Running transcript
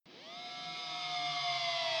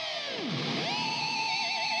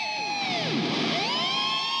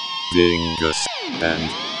Dingus and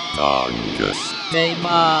Dongus.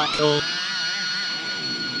 Tomato.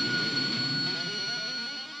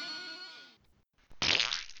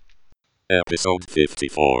 Episode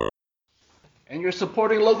 54. And you're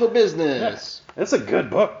supporting local business. That's a good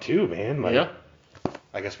book too, man. Like, Yeah.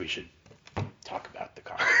 I guess we should talk about the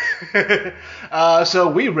comic. So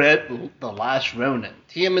we read The Last Ronin,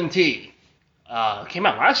 TMNT. Came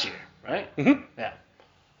out last year, right? Mhm. Yeah.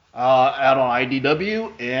 Out on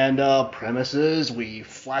IDW, and premises, we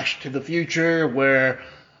flash to the future where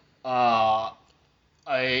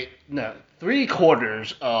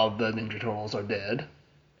 3/4 of the Ninja Turtles are dead,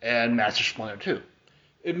 and Master Splinter too.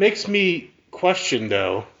 It makes me question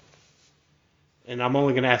though, and I'm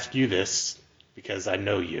only gonna ask you this because I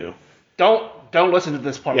know you. Don't listen to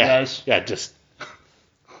this part, guys. Yeah, just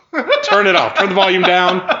turn it off. Turn the volume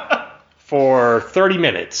down for 30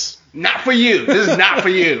 minutes. Not for you. This is not for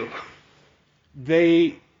you.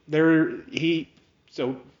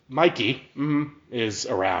 So Mikey is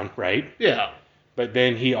around, right? Yeah. But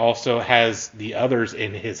then he also has the others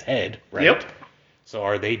in his head, right? Yep. So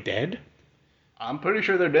are they dead? I'm pretty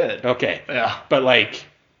sure they're dead. Okay. Yeah. But like,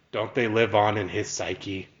 don't they live on in his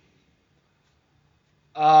psyche?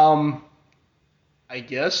 I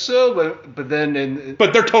guess so, but then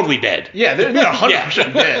But they're totally dead. yeah, they're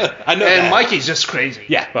 100% dead. I know And that. Mikey's just crazy.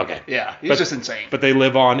 Yeah, okay. Yeah, he's But- just insane. But they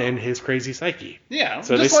live on in his crazy psyche. Yeah.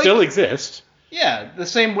 So they just like- still exist. Yeah, the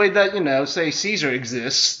same way that, say Caesar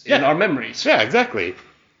exists in Yeah. our memories. Yeah, exactly.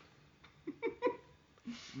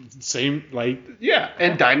 Same, like, Yeah,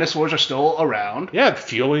 and dinosaurs are still around. yeah,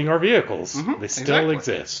 fueling our vehicles. Mhm, They still exactly.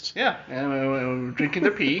 exist. Yeah, and we're drinking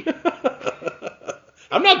their pee.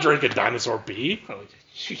 I'm not drinking dinosaur pee. Oh,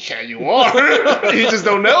 yeah, you are. You just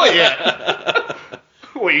don't know it yet.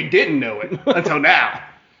 Well, you didn't know it until now.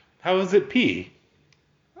 How is it pee?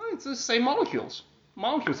 Well, it's the same molecules.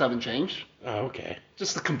 Molecules haven't changed. Oh, okay.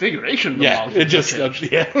 Just the configuration of the Yeah, molecules it just, have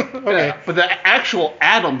changed. yeah. Okay. Yeah, but the actual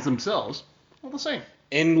atoms themselves are the same.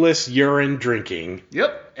 Endless urine drinking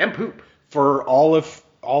Yep, and poop. for all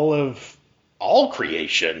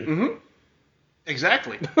creation. Mm-hmm.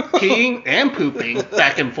 Exactly. Peeing and pooping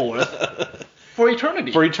back and forth for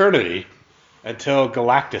eternity. For eternity. Until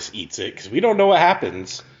Galactus eats it, because we don't know what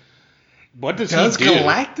happens. What does Does he do?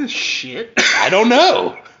 Galactus shit? I don't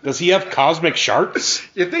know. Does he have cosmic sharks?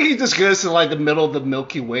 You think he just goes to like the middle of the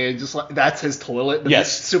Milky Way and just like that's his toilet? The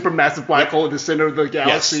Yes. supermassive black hole in the center of the Yes,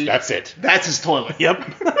 galaxy. that's it. That's his toilet. Yep.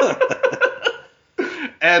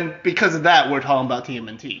 And because of that, we're talking about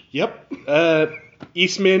TMNT. Yep.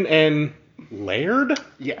 Eastman and Laird?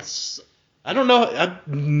 Yes. I don't know. I've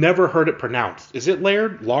never heard it pronounced. Is it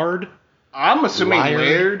Laird? Lard? I'm assuming Liar?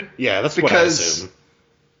 Laird. Yeah, that's Because what I assume.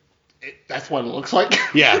 That's what it looks like.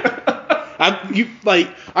 Yeah.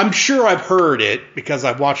 I'm sure I've heard it because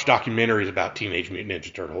I've watched documentaries about Teenage Mutant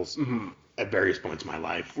Ninja Turtles at various points in my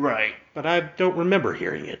life. Right. But I don't remember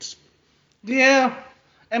hearing it. Yeah.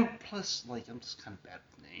 And plus, like, I'm just kind of bad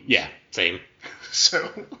with names. Yeah, same. So.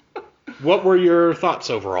 What were your thoughts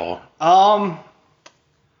overall?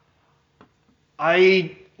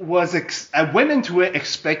 I went into it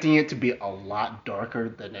expecting it to be a lot darker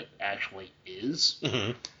than it actually is,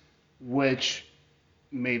 which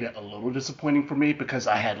made it a little disappointing for me because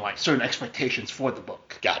I had like certain expectations for the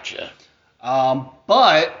book. Gotcha.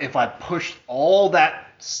 But if I pushed all that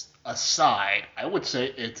aside, I would say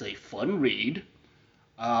it's a fun read,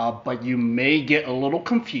 but you may get a little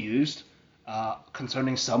confused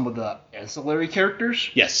concerning some of the ancillary characters.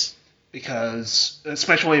 Yes. Because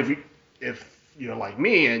especially if you're like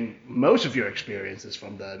me and most of your experience is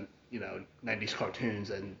from the 90s cartoons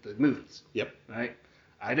and the movies. Yep. Right?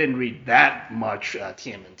 I didn't read that much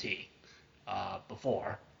TMNT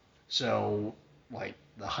before. So, like,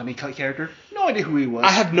 the Honeycut character, no idea who he was.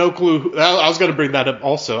 I have no clue. I was going to bring that up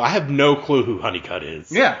also. I have no clue who Honeycut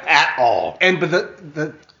is. Yeah. At all. But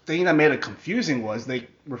the thing that made it confusing was they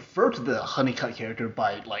referred to the Honeycut character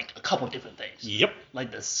by, like, a couple different things. Yep.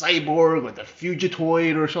 Like the cyborg or the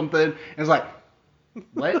Fugitoid or something. And it's like,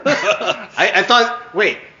 what? I thought,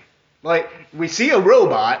 wait, like, we see a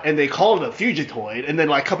robot and they call it a Fugitoid, and then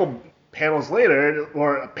like a couple panels later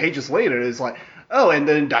or pages later it's like, oh, and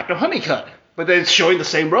then Dr. Honeycut. But then it's showing the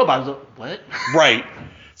same robot. I was like, what? Right.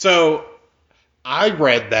 So I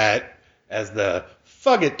read that as the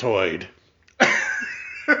Fuggitoid.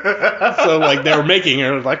 So like they were making it,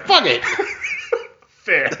 I was like, fuck it.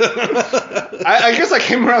 Fair. I guess I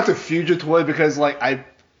came around to Fugitoid because like I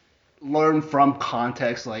learned from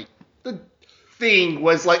context like the thing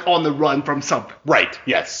was like on the run from something. Right,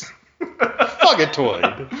 yes.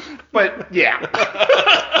 Fuggitoid. But yeah.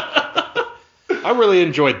 I really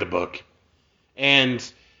enjoyed the book. And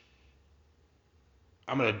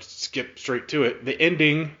I'm going to skip straight to it. The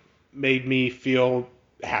ending made me feel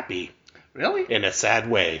happy Really? in a sad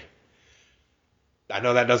way. I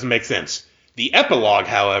know that doesn't make sense. The epilogue,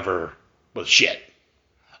 however, was shit.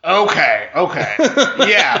 Okay.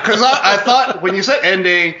 Yeah, because I thought when you said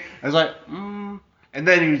ending, I was like, and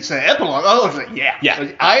then you say epilogue. Oh, I was like,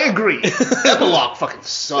 yeah. I agree. Epilogue fucking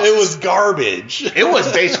sucks. It was garbage. It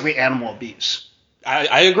was basically animal abuse.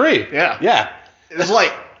 I agree. Yeah. It was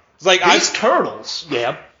like these turtles.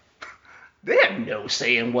 Yeah. They had no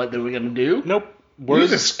say in what they were gonna do. Nope. We're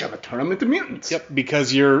just gonna turn them into mutants. Yep.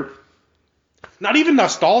 Because you're not even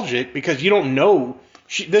nostalgic because you don't know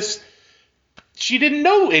she didn't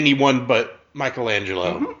know anyone but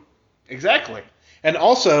Michelangelo. Mm-hmm. Exactly. And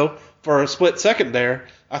also, for a split second there,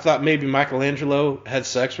 I thought maybe Michelangelo had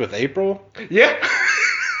sex with April. Yeah.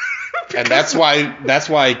 And that's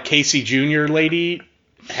why Casey Jr. lady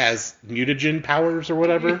has mutagen powers or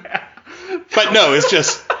whatever. Yeah. But no, it's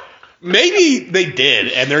just maybe they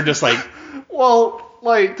did, and they're just like, well,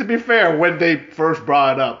 like to be fair, when they first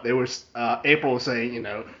brought it up, they were April was saying,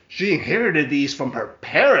 she inherited these from her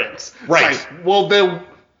parents. Right. Like, well, then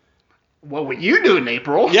what were you doing,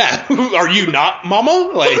 April? Yeah. Are you not,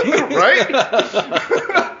 Mama? Like, right?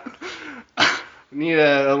 Need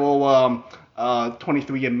a little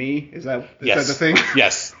 23andMe? Is that the thing?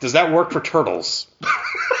 Yes. Does that work for turtles?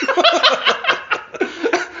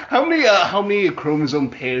 How many chromosome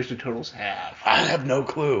pairs do turtles have? I have no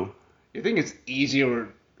clue. You think it's easier or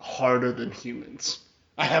harder than humans?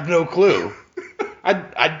 I have no clue.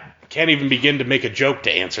 I can't even begin to make a joke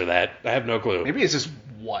to answer that. I have no clue. Maybe it's just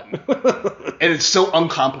one. And it's so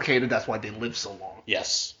uncomplicated, that's why they live so long.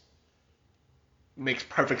 Yes. Makes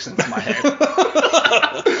perfect sense in my head.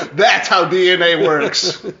 That's how DNA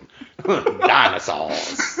works.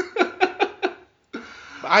 Dinosaurs.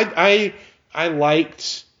 I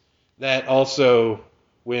liked that also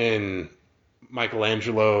when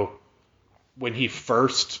Michelangelo, when he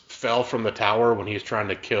first fell from the tower when he was trying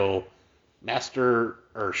to kill Master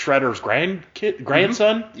or Shredder's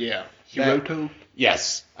grandson. Mm-hmm. Yeah. Hiroto.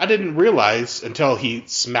 Yes. I didn't realize until he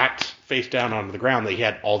smacked face down onto the ground that he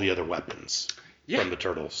had all the other weapons from the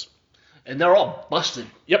turtles. And they're all busted.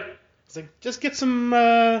 Yep. It's like, just get some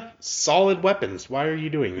solid weapons. Why are you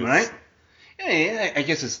doing this? Right? Yeah, I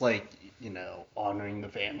guess it's like, honoring the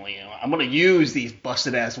family. I'm going to use these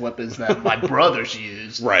busted-ass weapons that my brothers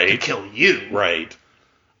use to kill you. Right.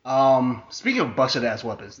 Speaking of busted-ass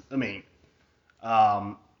weapons, I mean,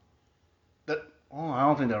 I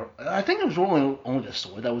don't think I think it was only the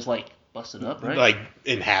sword that was, like, busted up, right? Like,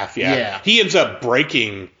 in half, yeah. He ends up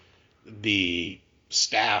breaking the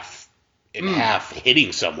staff in half,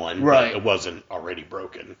 hitting someone, but it wasn't already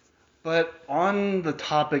broken. But on the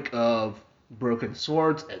topic of broken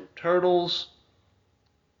swords and turtles,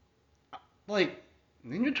 like,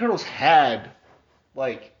 Ninja Turtles had,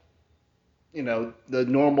 like, the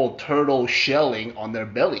normal turtle shelling on their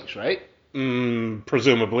bellies, right?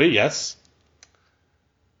 Presumably, yes.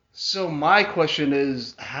 So my question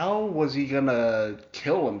is, how was he gonna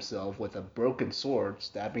kill himself with a broken sword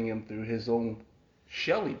stabbing him through his own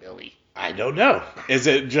shelly belly? I don't know. Is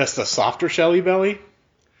it just a softer shelly belly?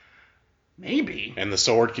 Maybe. And the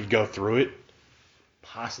sword could go through it?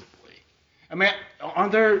 Possibly. I mean,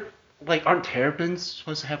 aren't terrapins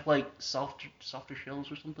supposed to have, like, softer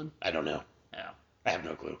shells or something? I don't know. Yeah. I have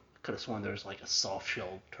no clue. Could have sworn there was, like, a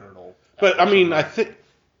soft-shelled turtle. But, I mean, I think,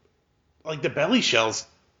 like, the belly shells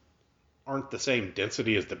aren't the same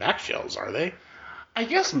density as the back shells, are they? I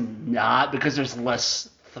guess not, because there's less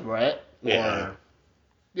threat. Yeah.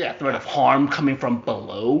 Threat of harm coming from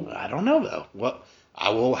below. I don't know, though. Well, I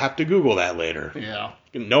will have to Google that later. Yeah.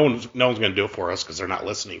 No one's going to do it for us because they're not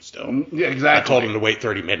listening still. Yeah, exactly. I told them to wait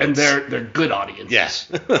 30 minutes. And they're good audiences. Yes.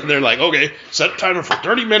 They're like, okay, set a timer for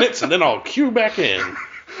 30 minutes and then I'll cue back in.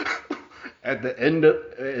 At the end of,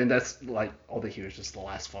 and that's like, all they hear is just the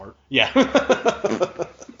last fart. Yeah.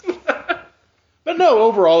 But no,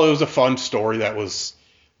 overall it was a fun story that was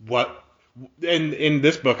in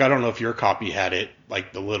this book, I don't know if your copy had it,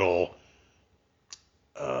 like the little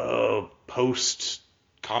post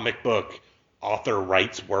comic book author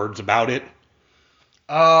writes words about it.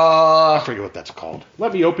 I forget what that's called.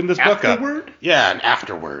 Let me open this book up. Afterword? Yeah, an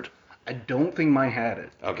afterword. I don't think mine had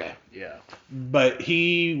it. Okay. Yeah. But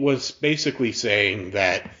he was basically saying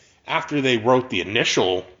that after they wrote the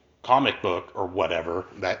initial comic book or whatever,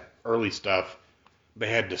 that early stuff they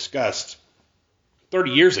had discussed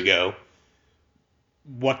 30 years ago,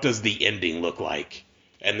 what does the ending look like?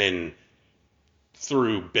 And then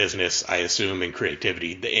through business, I assume, and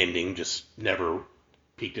creativity, the ending just never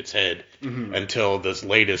peeked its head until this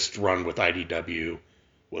latest run with IDW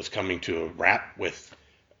was coming to a wrap with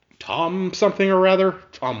Tom something or other,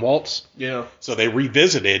 Tom Waltz. Yeah. So they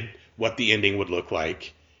revisited what the ending would look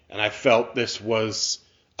like. And I felt this was,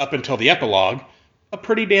 up until the epilogue, a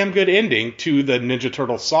pretty damn good ending to the Ninja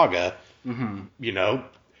Turtle saga. Mm-hmm. You know,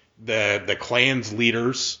 the clan's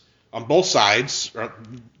leaders on both sides,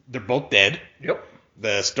 they're both dead. Yep.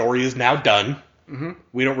 The story is now done. Mm-hmm.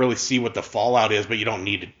 We don't really see what the fallout is, but you don't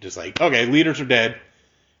need to just like, okay, leaders are dead.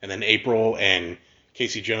 And then April and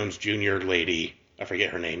Casey Jones Jr. lady, I forget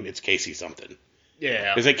her name, it's Casey something.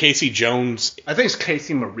 Yeah. Is it Casey Jones? I think it's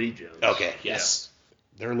Casey Marie Jones. Okay, yes. Yeah.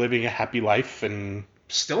 They're living a happy life and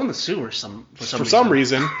still in the sewers for some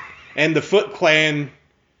reason. And the Foot Clan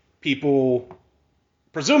people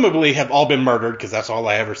presumably have all been murdered, because that's all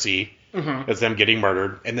I ever see, is them getting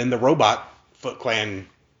murdered. And then the robot Foot Clan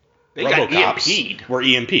they got RoboCops EMP'd. were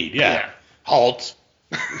EMP'd. Yeah. Halt.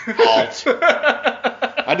 Halt.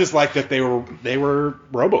 I just like that they were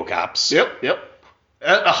RoboCops. Yep.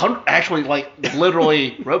 Actually, like,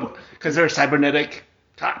 literally Robo, because they're cybernetic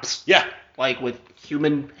cops. Yeah. Like, with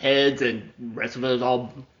human heads and the rest of it is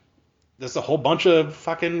all... There's a whole bunch of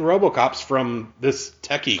fucking RoboCops from this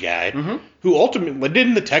techie guy, who ultimately...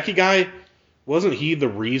 Didn't the techie guy... Wasn't he the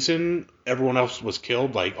reason everyone else was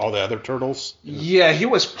killed, like all the other turtles? Yeah, he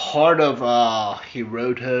was part of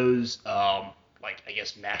Hiroto's, like, I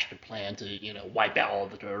guess, master plan to, you know, wipe out all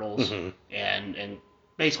the turtles. And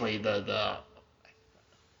basically the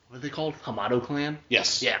what are they called? Hamato clan?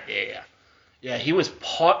 Yes. Yeah. Yeah, he was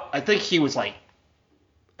part... I think he was, like,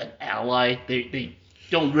 an ally. They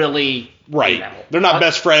don't really... Right. You know, they're not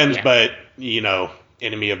best friends, but, you know,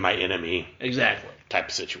 enemy of my enemy. Exactly. Type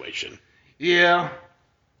of situation. Yeah.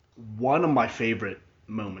 One of my favorite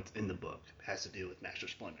moments in the book has to do with Master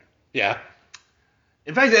Splinter. Yeah.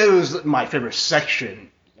 In fact, it was my favorite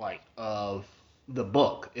section, like, of the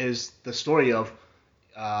book, is the story of,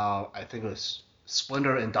 I think it was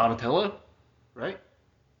Splinter and Donatello, right?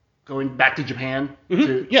 Going back to Japan for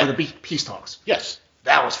the peace talks. Yes.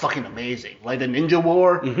 That was fucking amazing. Like the Ninja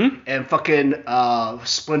War and fucking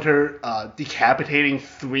Splinter decapitating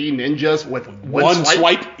 3 ninjas with one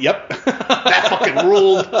swipe. Yep. That fucking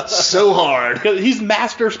ruled so hard. He's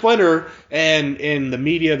Master Splinter, and in the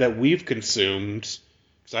media that we've consumed,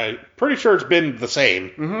 because I'm pretty sure it's been the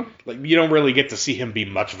same. Like, you don't really get to see him be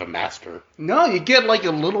much of a master. No, you get like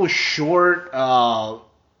a little short, a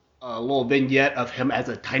little vignette of him as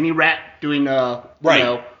a tiny rat doing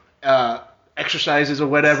exercises or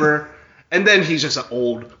whatever, and then he's just an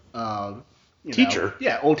old teacher.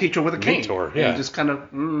 Old teacher with a cane. Mentor, yeah. And just kind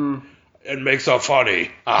of. It makes so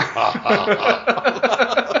funny. I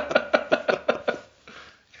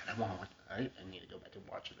need to go back and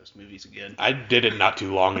watch those movies again. I did it not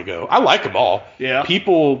too long ago. I like them all. Yeah.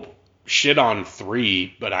 People shit on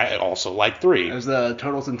 3, but I also like 3. As the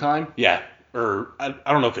Turtles in Time? Yeah. Or, I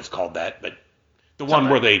don't know if it's called that, but the one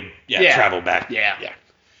where they travel back.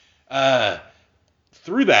 Yeah.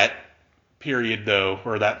 Through that period, though,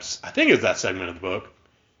 or that's, I think it's that segment of the book,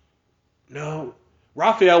 no,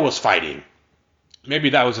 Raphael was fighting. Maybe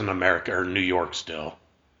that was in America or New York still.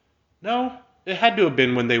 No, it had to have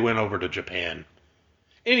been when they went over to Japan.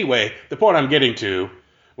 Anyway, the point I'm getting to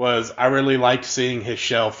was I really liked seeing his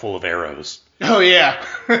shell full of arrows. Oh, yeah.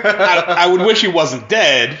 I would wish he wasn't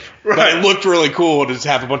dead, but it looked really cool to just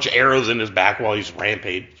have a bunch of arrows in his back while he's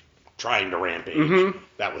trying to rampage.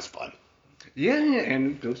 That was fun. Yeah,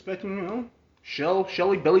 and it goes back to,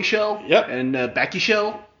 Shelly, Billy Shell, and Becky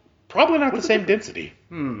Shell. Probably not the same density.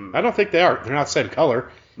 I don't think they are. They're not the same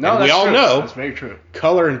color. No, and that's we all true. know that's very true.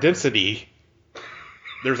 Color and density,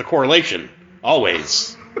 there's a correlation.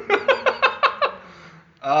 Always.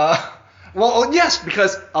 Well, yes,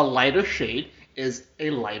 because a lighter shade is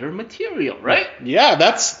a lighter material, right? Yeah,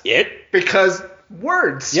 that's it. Because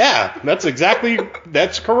words. Yeah,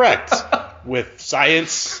 that's correct. With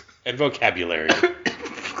science and vocabulary. So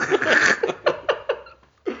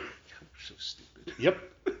stupid. Yep.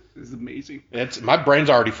 This is amazing. My brain's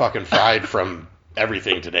already fucking fried from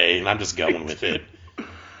everything today, and I'm just going with it.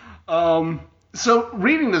 So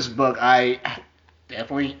reading this book, I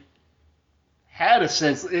definitely had a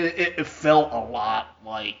sense. It felt a lot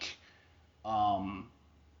like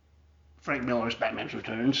Frank Miller's Batman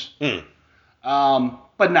Returns,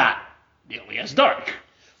 but not nearly as dark.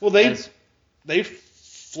 Well, they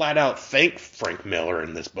flat out thank Frank Miller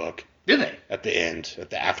in this book. Did they? At the end, at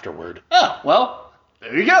the afterward. Oh, well,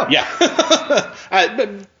 there you go. Yeah.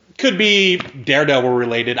 Could be Daredevil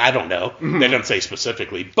related. I don't know. They don't say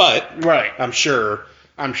specifically, but right. I'm sure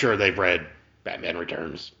they've read Batman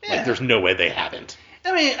Returns. Yeah. Like, there's no way they haven't.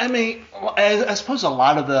 I suppose a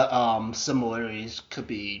lot of the similarities could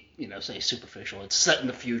be, say superficial. It's set in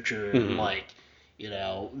the future, and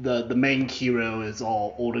the main hero is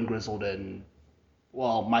all old and grizzled, and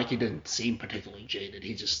well, Mikey didn't seem particularly jaded.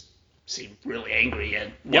 He just seemed really angry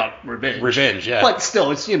and want revenge. Revenge, yeah. But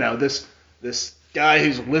still, it's this guy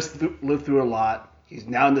who's lived through a lot. He's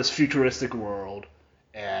now in this futuristic world,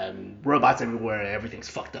 and robots everywhere, and everything's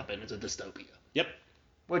fucked up, and it's a dystopia. Yep.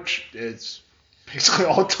 Which is basically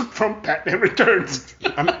all it took from Batman Returns.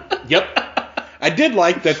 Yep. I did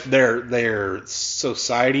like that their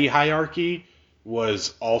society hierarchy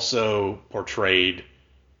was also portrayed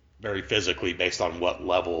very physically based on what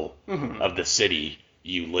level of the city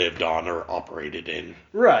you lived on or operated in.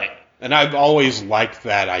 Right. And I've always liked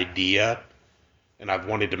that idea, and I've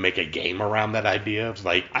wanted to make a game around that idea. It's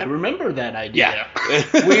like, I remember that idea.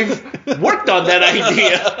 Yeah. We've worked on that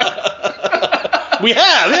idea. We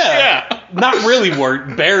have, yeah. Not really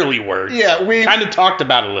worked, barely worked. Yeah, we kind of talked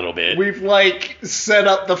about it a little bit. We've set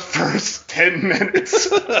up the first 10 minutes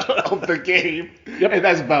of the game, and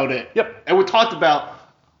that's about it. Yep. And we talked about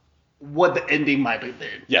what the ending might have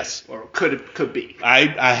been. Yes. Or could be. I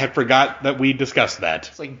had forgot that we discussed that.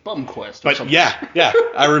 It's like Bum Quest or But something. yeah,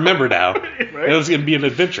 I remember now. Right? It was going to be an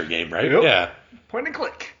adventure game, right? Yep. Yeah. Point and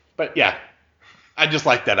click. But yeah, I just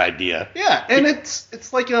like that idea. Yeah, and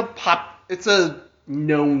it's like it's a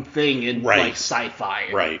known thing in like sci-fi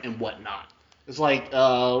and whatnot. It's like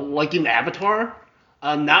in Avatar,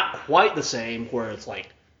 not quite the same where it's like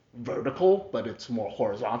vertical, but it's more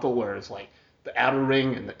horizontal, where it's like the outer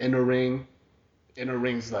ring and the inner ring. Inner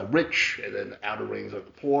ring's the rich, and then the outer rings are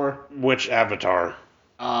the poor. Which Avatar?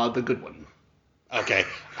 The good one. Okay,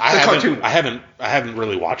 cartoon. I haven't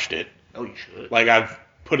really watched it. Oh, you should. Like I've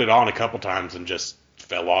put it on a couple times and just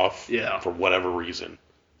fell off. Yeah. For whatever reason.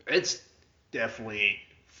 It's definitely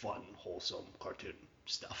fun, wholesome cartoon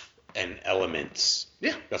stuff. And elements.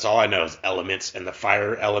 Yeah. That's all I know is elements, and the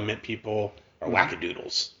fire element people are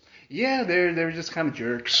wackadoodles. Yeah, they're just kind of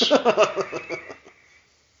jerks.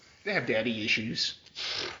 They have daddy issues.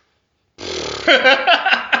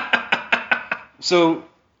 So,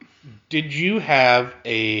 did you have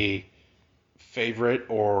a favorite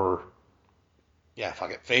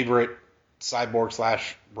favorite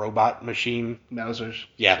cyborg / robot machine? Mousers.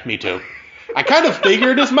 Yeah, me too. I kind of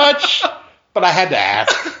figured as much, but I had to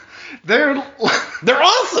ask. They're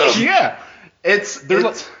awesome. Yeah. They're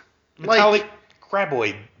like metallic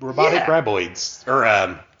robotic graboids,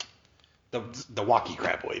 or the walkie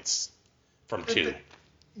graboids from 2.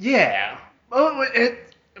 Yeah. Oh, I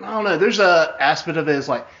don't know. There's a aspect of it is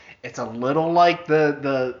like it's a little like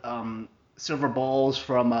the silver balls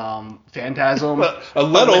from Phantasm. A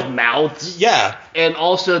little with mouths. Yeah. And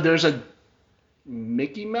also there's a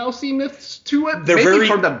Mickey Mouseiness to it. They're maybe very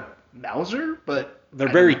from the Mouser, but they're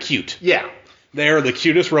very cute. Yeah. They are the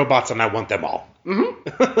cutest robots, and I want them all.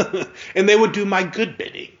 Mm-hmm. And they would do my good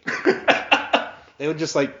bidding. They would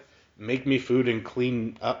just like make me food and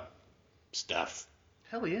clean up stuff.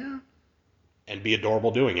 Hell yeah. And be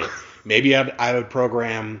adorable doing it. Maybe I would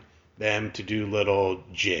program them to do little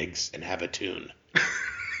jigs and have a tune.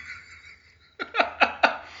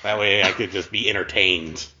 That way I could just be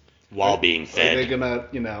entertained while being fed. Are they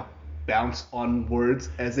gonna, bounce on words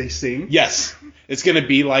as they sing? Yes. It's going to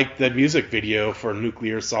be like the music video for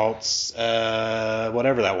Nuclear Assault's,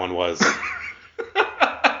 whatever that one was.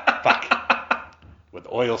 Fuck. With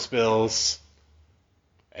oil spills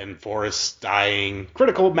and forests dying.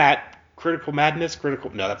 Critical Madness?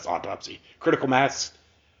 No, that's Autopsy. Critical Mass?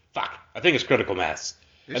 Fuck. I think it's Critical Mass.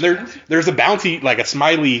 And there's a bounty, like a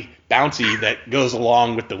smiley bounty that goes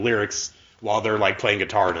along with the lyrics while they're like playing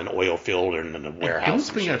guitar in an oil field or in a warehouse. I don't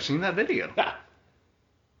think I've seen that video. Yeah.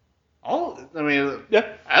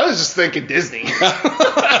 Yeah. I was just thinking Disney. There's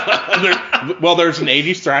an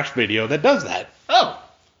 80s thrash video that does that. Oh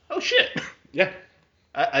shit. Yeah.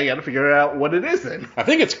 I got to figure out what it is then. I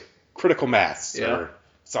think it's Critical Mass or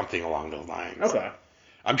something along those lines. Okay.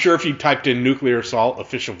 I'm sure if you typed in Nuclear Assault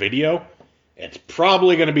official video, it's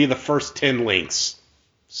probably going to be the first 10 links.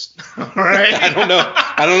 All right. I don't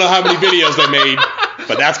know how many videos they made,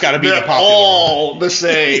 but that's got to be the popular. All the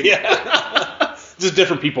same. Yeah. Just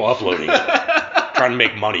different people uploading it, trying to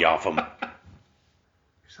make money off them.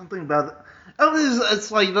 Something about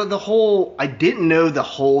it's like the whole. I didn't know the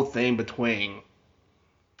whole thing between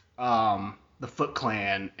the Foot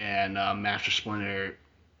Clan and Master Splinter.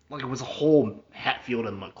 Like it was a whole Hatfield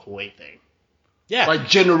and McCoy thing. Yeah. Like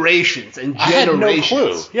generations and generations. I had no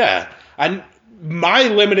clue. Yeah. My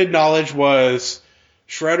limited knowledge was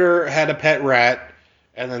Shredder had a pet rat,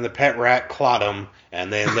 and then the pet rat clawed him,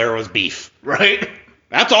 and then there was beef. Right?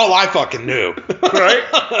 That's all I fucking knew.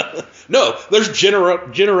 Right? No, there's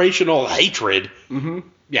generational hatred. Mm-hmm.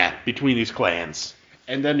 Yeah, between these clans.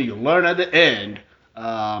 And then you learn at the end,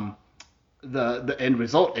 the end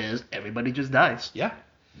result is everybody just dies. Yeah.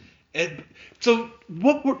 And so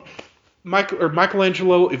what were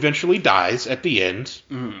Michelangelo eventually dies at the end,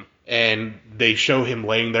 Mm-hmm. and they show him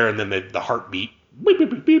laying there, and then the heartbeat beep, beep,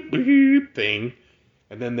 beep, beep, beep thing,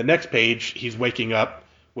 and then the next page he's waking up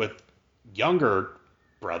with younger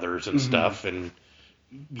brothers and stuff, and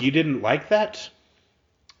you didn't like that?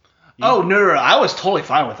 Oh, no, I was totally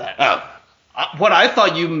fine with that. Oh. What I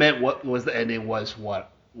thought you meant what was the ending was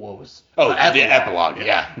what was The epilogue,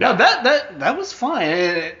 yeah. No, that was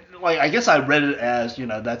fine. Like, I guess I read it as,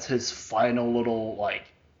 that's his final little, like,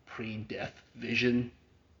 pre-death vision.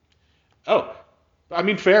 Oh, I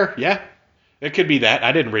mean, fair, yeah. It could be that.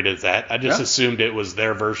 I didn't read it as that. I just Yeah. assumed it was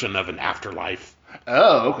their version of an afterlife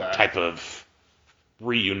Oh, okay. type of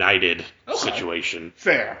reunited situation.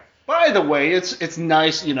 Fair. But either way, it's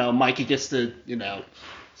nice, Mikey gets to,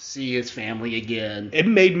 see his family again. It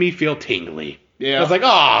made me feel tingly. Yeah. I was like,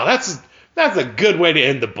 oh, that's a good way to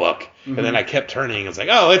end the book. And then I kept turning. I was like,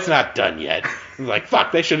 oh, it's not done yet. I was like,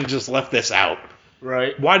 fuck, they should have just left this out.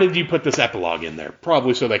 Right. Why did you put this epilogue in there?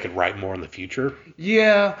 Probably so they could write more in the future.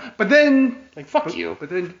 Yeah, but then... Like, fuck you. But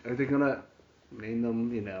then, are they going to name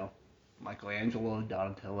them, Michelangelo,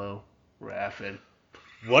 Donatello, Raphael?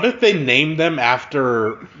 What if they named them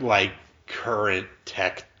after, like, current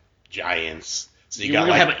tech giants? So You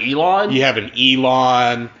have an Elon? You have an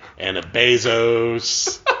Elon and a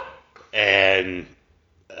Bezos and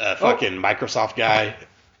a fucking Microsoft guy.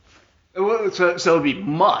 So it would be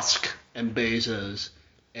Musk and Bezos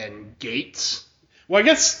and Gates. Well, I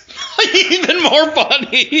guess even more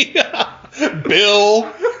funny.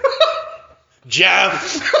 Bill,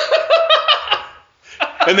 Jeff,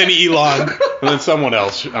 and then Elon, and then someone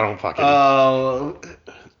else. I don't fucking know.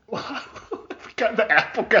 I forgot the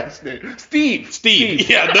Apple guy's name. Steve.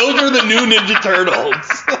 Yeah, those are the new Ninja Turtles.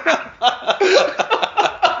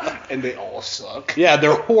 And they all suck. Yeah,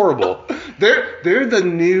 they're horrible. They're the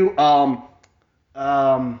new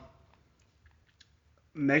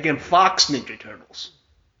Megan Fox Ninja Turtles.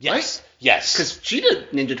 Yes. Yes. Because she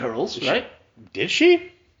did Ninja Turtles, right? Did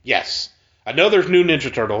she? Yes. I know there's new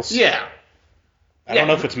Ninja Turtles. Yeah. I don't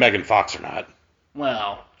know if it's Megan Fox or not.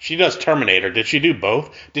 Well. She does Terminator. Did she do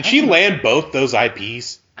both? Did she land both those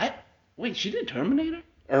IPs? Wait, she did Terminator?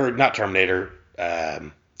 Or not Terminator.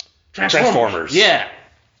 Transformers. Yeah.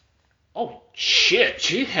 Oh shit!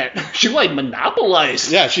 She like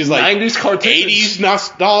monopolized. Yeah, she's like 90s cartoons, 80s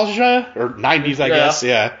nostalgia or 90s, I guess.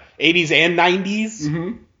 Yeah, 80s and 90s.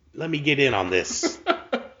 Mm-hmm. Let me get in on this,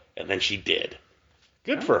 and then she did.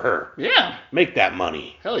 Good for her. Yeah. Make that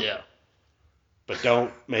money, Hell yeah. but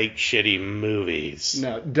don't make shitty movies.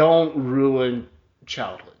 No, don't ruin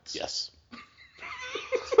childhoods. Yes.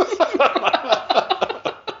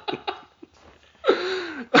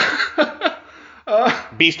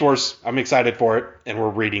 Beast Wars, I'm excited for it, and we're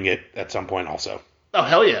reading it at some point also. Oh,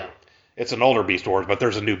 hell yeah. It's an older Beast Wars, but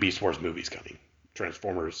there's a new Beast Wars movie coming.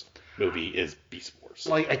 Transformers movie is Beast Wars.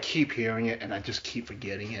 Like, I keep hearing it, and I just keep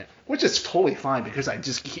forgetting it. Which is totally fine, because I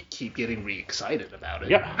just keep getting re-excited about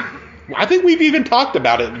it. Yeah. I think we've even talked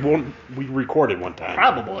about it when we recorded one time.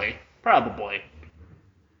 Probably.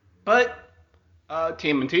 But,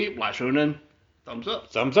 TMNT, Black Ronin, thumbs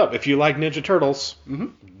up. Thumbs up. If you like Ninja Turtles,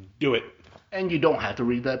 do it. And you don't have to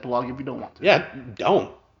read that blog if you don't want to. Yeah,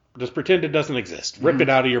 don't. Just pretend it doesn't exist. Rip it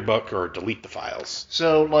out of your book or delete the files.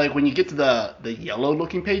 So, like, when you get to the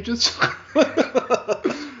yellow-looking pages,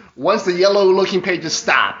 once the yellow-looking pages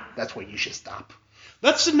stop, that's where you should stop.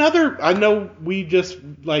 That's another... I know we just,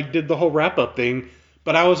 like, did the whole wrap-up thing,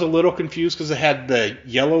 but I was a little confused because it had the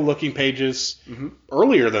yellow-looking pages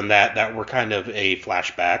earlier than that were kind of a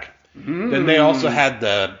flashback. Then they also had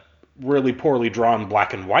the really poorly drawn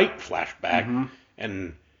black and white flashback,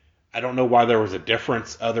 and I don't know why there was a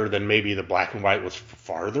difference other than maybe the black and white was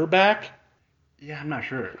farther back. Yeah, I'm not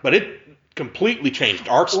sure. But it completely changed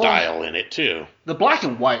art style in it, too. The black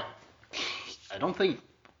and white, I don't think...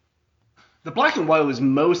 The black and white was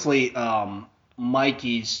mostly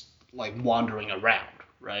Mikey's, like, wandering around,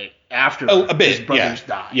 right? After his brothers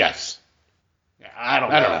died. Yes. Yeah, I don't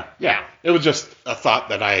know. Yeah. It was just a thought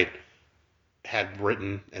that I had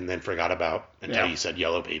written and then forgot about until you said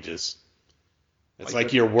yellow pages. It's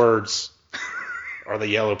like your words are the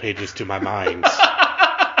yellow pages to my mind.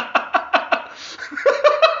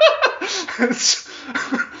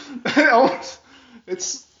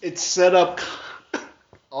 It's set up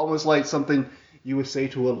almost like something you would say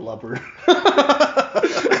to a lover.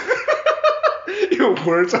 You Your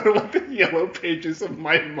words are like the yellow pages of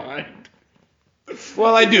my mind.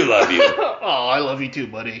 Well, I do love you. Oh, I love you too,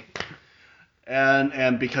 buddy.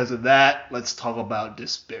 And because of that, let's talk about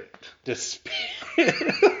Dispirit. It's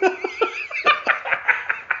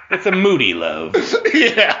a moody love.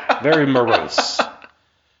 Yeah. Very morose.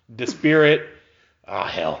 Dispirit. Oh,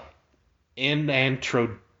 hell.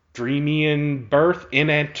 Enantrodremian birth,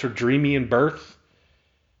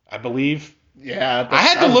 I believe. Yeah. I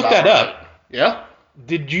had to look that up. Right. Yeah.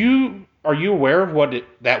 Are you aware of what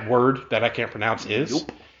that word that I can't pronounce is?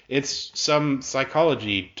 Nope. It's some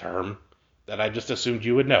psychology term that I just assumed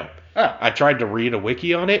you would know. Oh. I tried to read a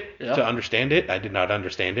wiki on it Yeah. to understand it. I did not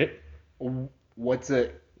understand it. What's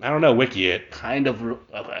it I don't know, wiki it. kind of...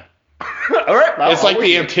 Okay. All right. It's like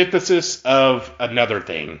the antithesis of another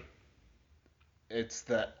thing. It's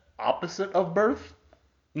the opposite of birth?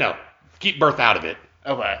 No, keep birth out of it.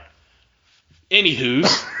 Okay.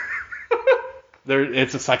 Anywho's,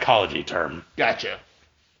 it's a psychology term. Gotcha.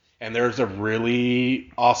 And there's a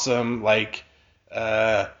really awesome,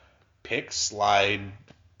 pick slide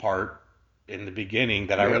part in the beginning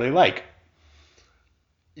that I really like.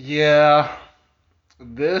 Yeah.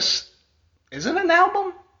 This... Is it an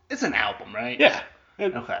album? It's an album, right? Yeah.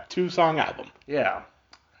 Okay. 2-song album. Yeah.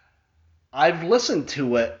 I've listened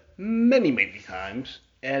to it many, many times,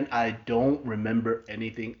 and I don't remember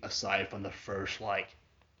anything aside from the first,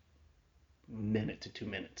 minute to 2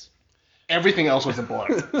 minutes. Everything else was a blur.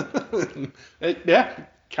 Yeah.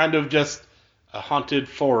 Kind of just a haunted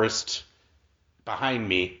forest behind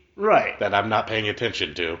me Right. that I'm not paying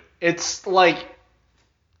attention to. It's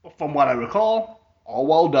from what I recall, all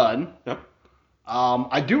well done. Yep.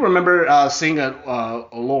 I do remember seeing a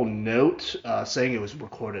little note saying it was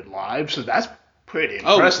recorded live, so that's pretty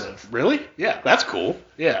impressive. Oh, really? Yeah. That's cool.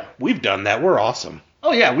 Yeah. We've done that. We're awesome.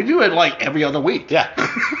 Oh, yeah, we do it every other week. Yeah.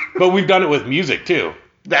 But we've done it with music, too.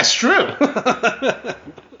 That's true.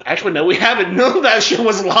 Actually, no, we haven't. No, that shit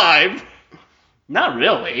was live. Not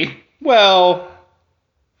really. Well,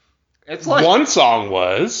 It's like... one song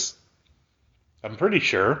was. I'm pretty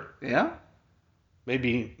sure. Yeah?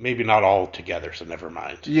 Maybe not all together, so never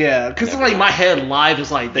mind. Yeah, because my head live is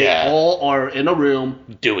they all are in a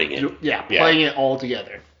room. Doing it. Yeah, playing it all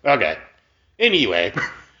together. Okay. Anyway,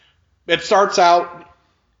 it starts out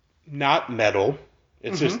not metal.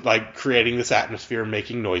 It's just creating this atmosphere,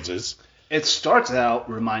 making noises. It starts out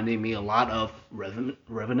reminding me a lot of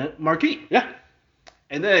Revenant Marquis. Yeah.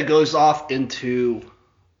 And then it goes off into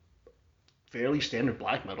fairly standard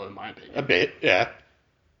black metal, in my opinion. A bit, yeah.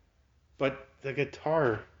 But the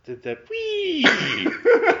guitar did that whee.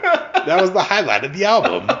 That was the highlight of the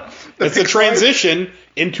album. It's a transition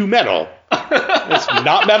into metal. It's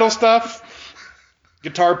not metal stuff.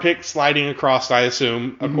 Guitar pick sliding across, I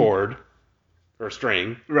assume, a chord or a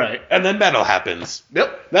string. Right. And then metal happens.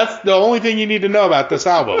 Yep. That's the only thing you need to know about this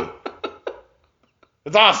album.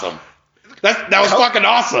 It's awesome. That was fucking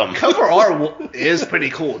awesome. Cover art is pretty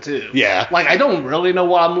cool, too. Yeah. I don't really know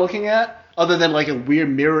what I'm looking at, other than a weird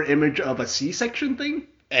mirror image of a C-section thing.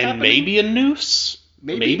 And happening. Maybe a noose?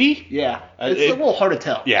 Maybe? Yeah. It's a little hard to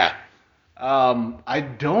tell. Yeah. I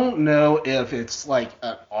don't know if it's an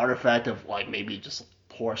artifact of maybe just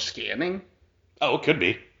poor scanning. Oh, it could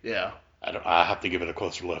be. Yeah. I'll have to give it a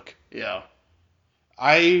closer look. Yeah.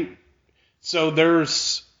 So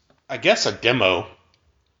there's, I guess, a demo.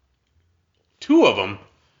 2 of them.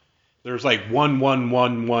 There's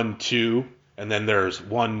 11112, and then there's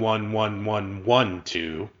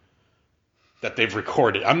 111112 that they've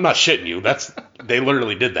recorded. I'm not shitting you. They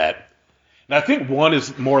literally did that. And I think 1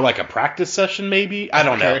 is more like a practice session, maybe. I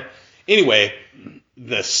don't know. Anyway,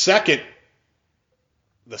 the second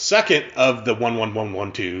of the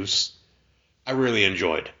 11112s, I really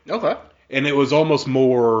enjoyed. Okay. And it was almost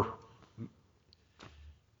more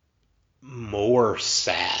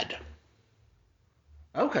sad.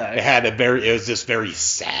 Okay. It was just very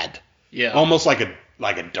sad. Yeah. Almost like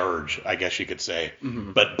a dirge, I guess you could say.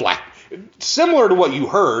 Mm-hmm. But black. Similar to what you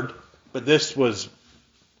heard, but this was,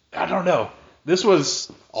 I don't know. This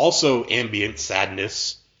was also ambient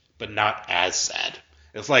sadness, but not as sad.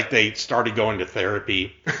 It's like they started going to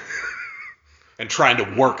therapy and trying to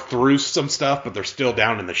work through some stuff, but they're still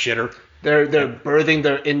down in the shitter. They're birthing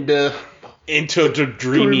their into the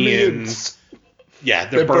dreamy. Yeah,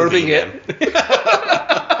 they're birthing it.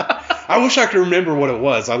 I wish I could remember what it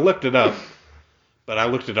was. I looked it up, but I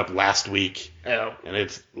looked it up last week, and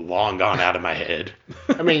it's long gone out of my head.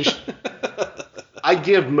 I mean, I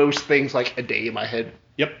give most things a day in my head.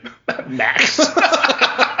 Yep. Max.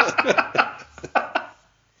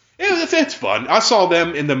 It's fun. I saw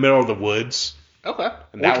them in the middle of the woods. Okay.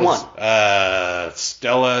 And that Which was one?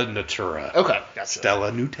 Stella Natura. Okay, gotcha.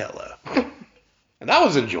 Stella Nutella. And that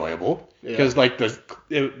was enjoyable because like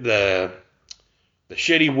the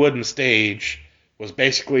shitty wooden stage was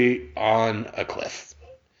basically on a cliff.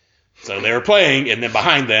 So they were playing, and then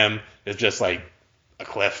behind them is just like a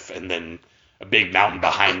cliff, and then a big mountain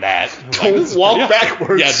behind that. Don't walk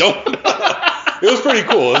backwards. Yeah, don't. It was pretty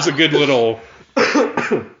cool. It was a good little.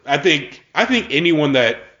 I think anyone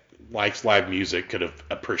that likes live music could have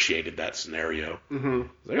appreciated that scenario. Mm-hmm.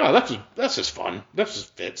 Like, oh, that's just fun. That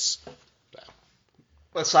just fits.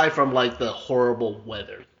 Aside from like the horrible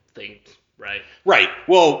weather thing, right? Right.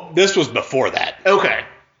 Well, this was before that. Okay.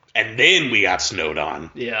 And then we got snowed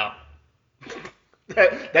on. Yeah.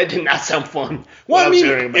 That did not sound fun. Well, I mean,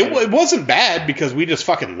 it wasn't bad because we just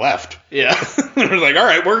fucking left. Yeah. We were like, all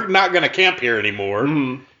right, we're not going to camp here anymore.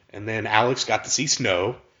 Mm-hmm. And then Alex got to see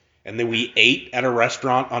snow. And then we ate at a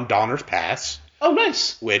restaurant on Donner's Pass. Oh,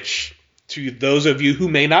 nice. Which, to those of you who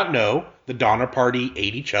may not know, the Donner Party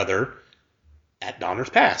ate each other at Donner's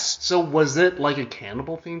Pass. So was it like a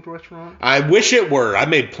cannibal-themed restaurant? I wish it were. I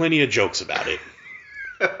made plenty of jokes about it.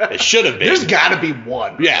 It should have been. There's got to be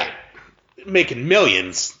one. Yeah. Making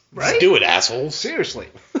millions. Right? Let's do it, assholes. Seriously.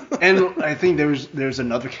 And I think there's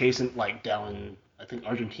another case in like down in I think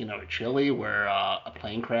Argentina or Chile where a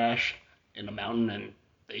plane crashed in a mountain and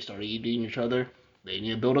they started eating each other. They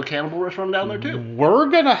need to build a cannibal restaurant down there too. We're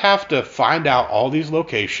going to have to find out all these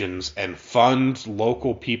locations and fund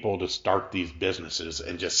local people to start these businesses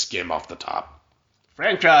and just skim off the top.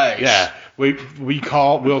 Franchise. Yeah. We'll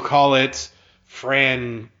call it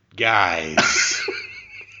Fran Guys.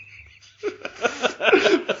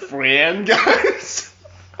 Fran Guys?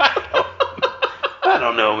 I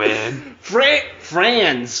don't know, man.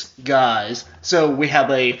 Fran's Guys. So we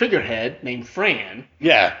have a figurehead named Fran.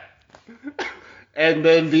 Yeah. And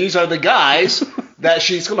then these are the guys that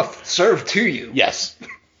she's going to serve to you. Yes.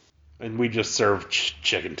 And we just serve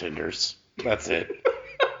chicken tenders. That's it.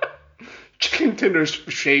 Chicken tenders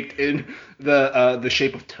shaped in the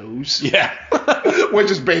shape of toes. Yeah.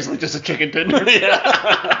 Which is basically just a chicken tender.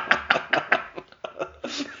 Yeah.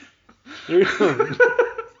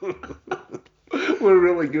 We're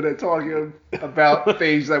really good at talking about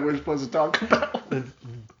things that we're supposed to talk about.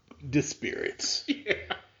 Dispirits. Yeah.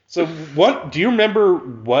 So do you remember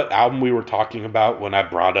what album we were talking about when I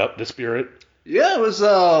brought up Dispirit? Yeah, it was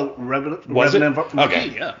Revenant Marquis. Okay.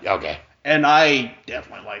 Yeah. Okay. And I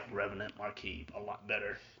definitely like Revenant Marquis a lot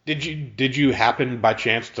better. Did you happen by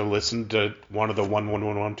chance to listen to one of the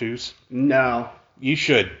 11112s? No. You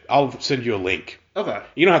should. I'll send you a link. Okay.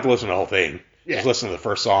 You don't have to listen to the whole thing. Yeah. Just listen to the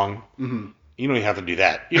first song. Mm-hmm. You don't even have to do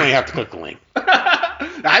that. You don't even have to click the link.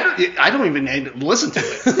 I don't even need to listen to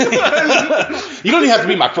it. You don't even have to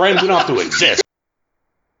be my friend. We don't have to exist.